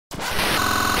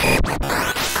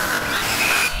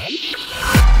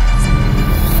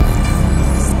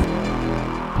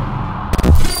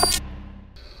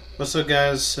What's up,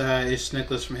 guys? It's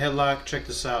Nicholas from Headlock. Check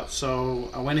this out.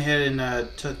 So I went ahead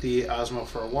and took the Osmo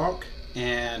for a walk,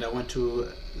 and I went to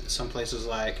some places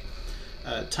like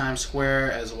Times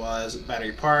Square, as well as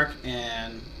Battery Park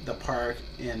and the park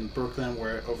in Brooklyn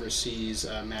where it oversees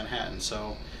Manhattan.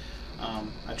 So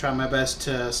I tried my best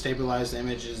to stabilize the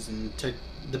images and took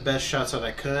the best shots that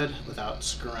I could without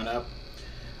screwing up.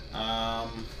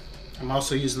 I'm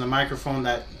also using the microphone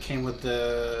that came with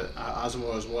the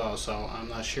Osmo as well, so I'm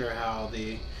not sure how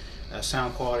the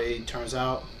sound quality turns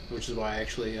out, which is why I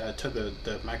actually took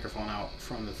the microphone out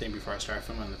from the thing before I started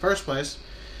filming in the first place.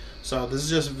 So this is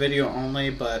just video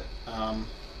only, but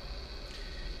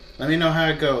let me know how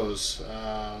it goes.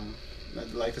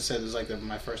 Like I said, this is like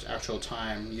my first actual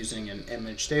time using an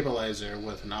image stabilizer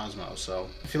with an Osmo. So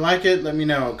if you like it, let me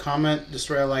know. Comment,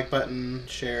 destroy a like button,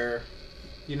 share.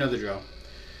 You know the drill.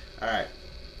 Alright,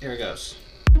 here it goes.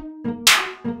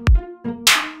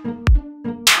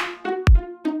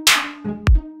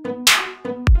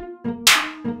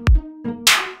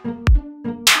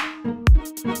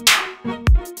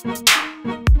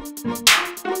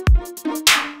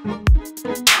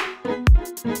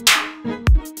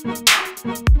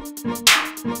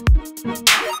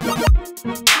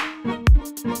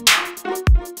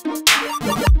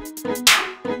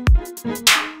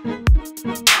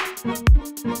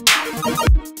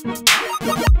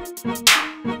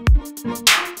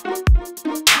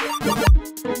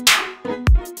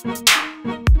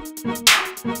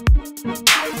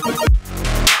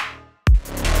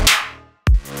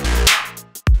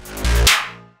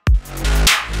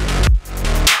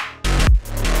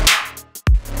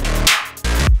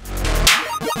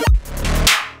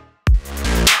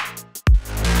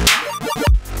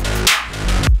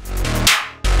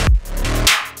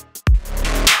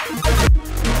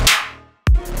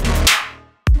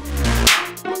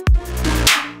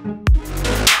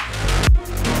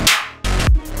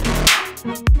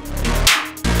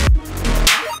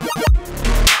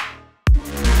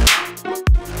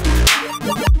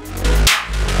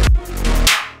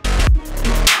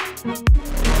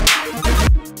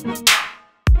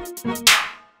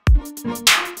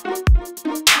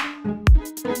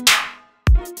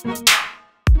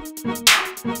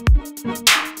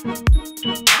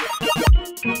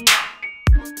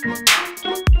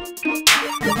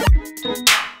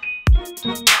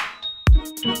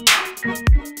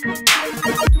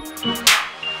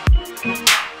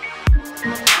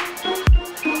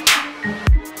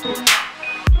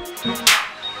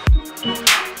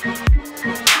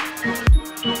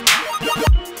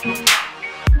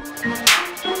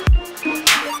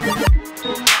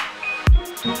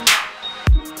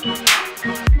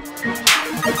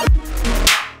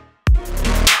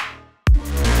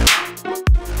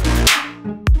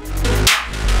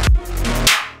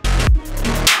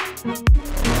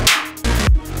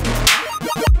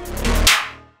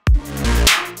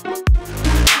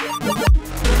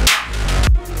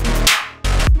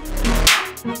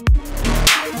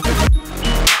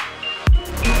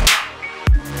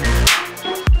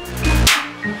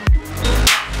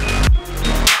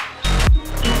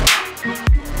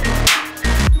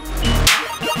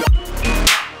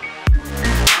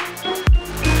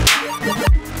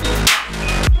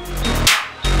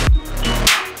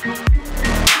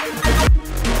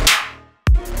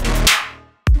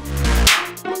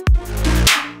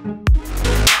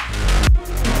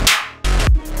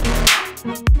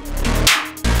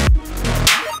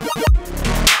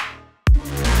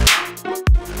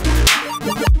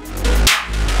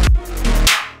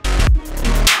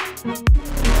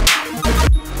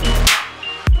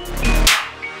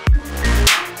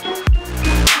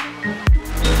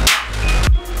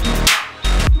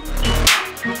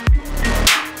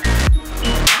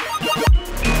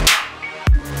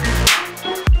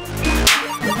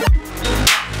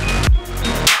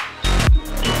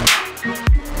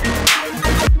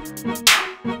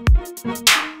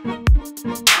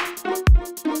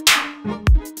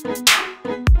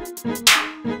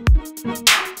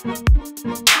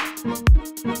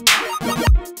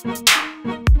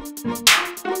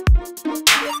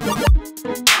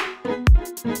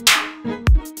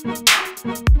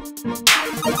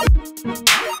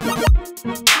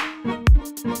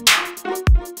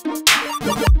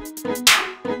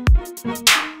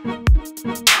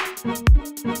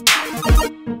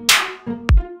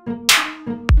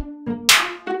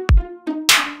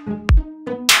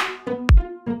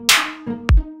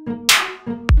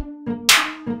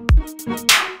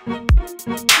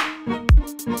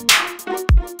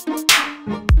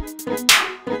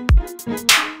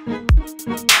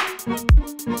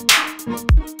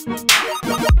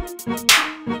 Thank you.